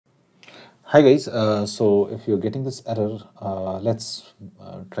Hi guys, so if you're getting this error, let's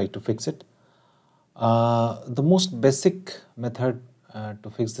try to fix it. The most basic method to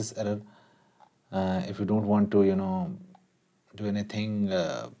fix this error, if you don't want to, do anything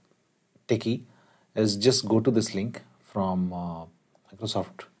techy, is just go to this link from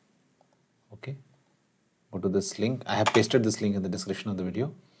Microsoft. Okay, go to this link. I have pasted this link in the description of the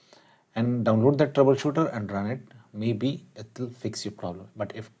video, and download that troubleshooter and run it. Maybe it will fix your problem,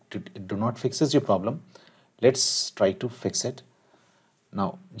 but if it do not fixes your problem, let's try to fix it.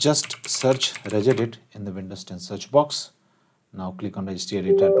 Now just search regedit in the Windows 10 search box. Now click on registry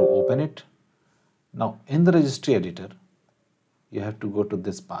editor to open it. Now in the registry editor you have to go to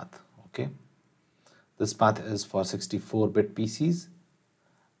this path. Okay, this path is for 64-bit PCs.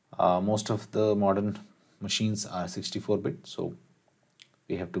 Most of the modern machines are 64-bit, so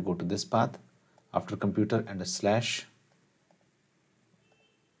we have to go to this path. After computer and a slash,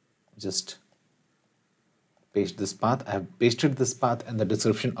 just paste this path. I have pasted this path in the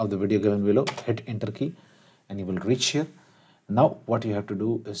description of the video given below. Hit enter key and you will reach here. Now what you have to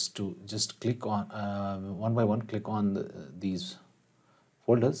do is to just click on one by one, click on these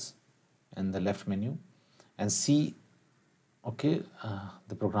folders in the left menu and see, okay,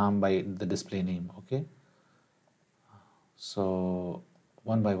 the program by the display name. Okay, so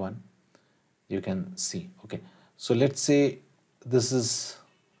one by one you can see. Okay, so let's say this is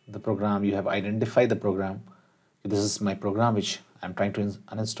the program. You have identified the program. This is my program which I'm trying to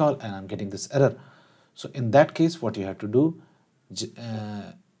uninstall and I'm getting this error. So in that case, what you have to do,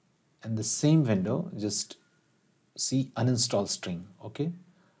 in the same window, just see uninstall string. Okay,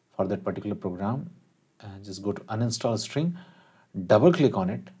 for that particular program, just go to uninstall string, double click on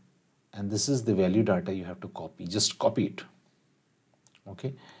it, and this is the value data you have to copy. Just copy it.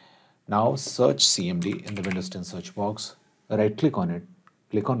 Okay, now search CMD in the Windows 10 search box, right click on it,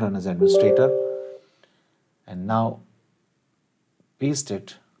 click on run as administrator, and now paste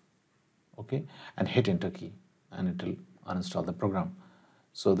it. Okay, and hit enter key and it will uninstall the program.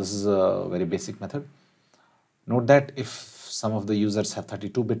 So this is a very basic method. Note that if some of the users have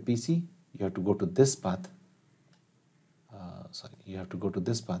 32-bit PC, you have to go to this path. You have to go to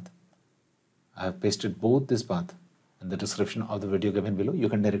this path. I have pasted both this path in the description of the video given below. You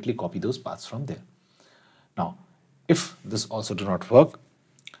can directly copy those paths from there. Now, if this also do not work,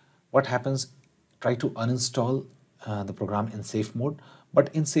 what happens? Try to uninstall the program in safe mode. But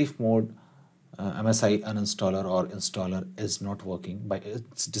in safe mode, MSI Uninstaller or installer is not working.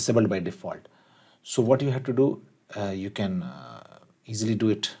 It's disabled by default. So what you have to do, you can easily do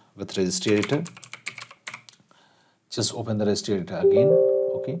it with registry editor. Just open the registry editor again.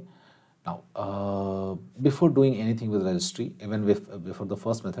 Okay. Now, before doing anything with registry, even before the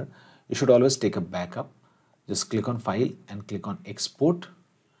first method, you should always take a backup. Just click on file and click on export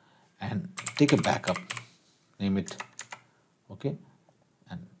and take a backup. Name it. Okay,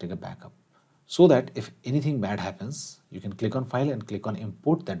 and take a backup so that if anything bad happens, you can click on file and click on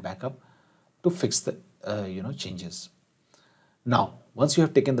import that backup to fix the changes. Now, once you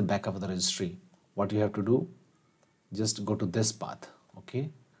have taken the backup of the registry, what you have to do, just go to this path. Okay,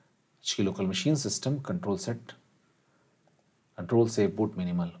 HK local machine system control set control save boot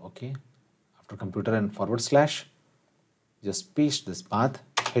minimal. Okay, after computer and /, just paste this path,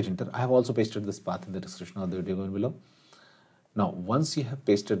 hit enter. I have also pasted this path in the description of the video going below. Now once you have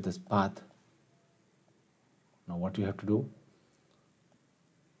pasted this path, now what you have to do,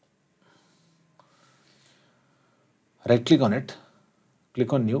 right click on it,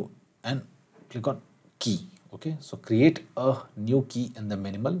 click on new and click on key. Okay, so create a new key in the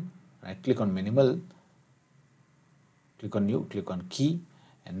minimal. Right click on minimal, click on new, click on key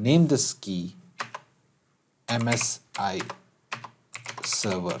and name this key MSI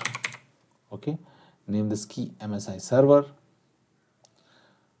server. Okay, name this key MSI server,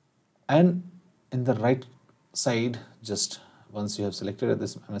 and in the right side, just once you have selected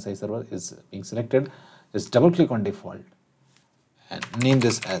this MSI server is being selected, just double click on default and name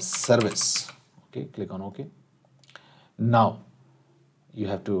this as service. Okay, click on OK. Now you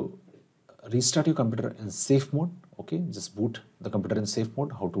have to restart your computer in safe mode. Okay, just boot the computer in safe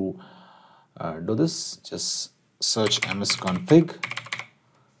mode. How to do this? Just search msconfig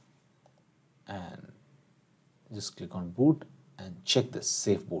and just click on boot and check this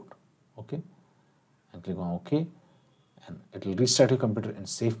safe boot. Okay, and click on OK, and it will restart your computer in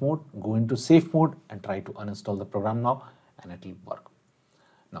safe mode. Go into safe mode and try to uninstall the program now, and it will work.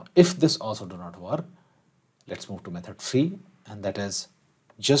 Now if this also do not work, let's move to method 3, and that is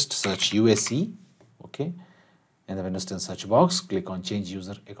just search UAC. Okay, in the Windows 10 search box, click on change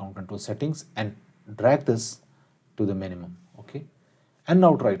user account control settings and drag this to the minimum. Okay, And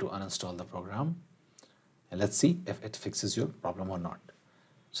now try to uninstall the program, and let's see if it fixes your problem or not.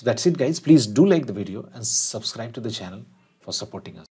 So that's it guys. Please do like the video and subscribe to the channel for supporting us.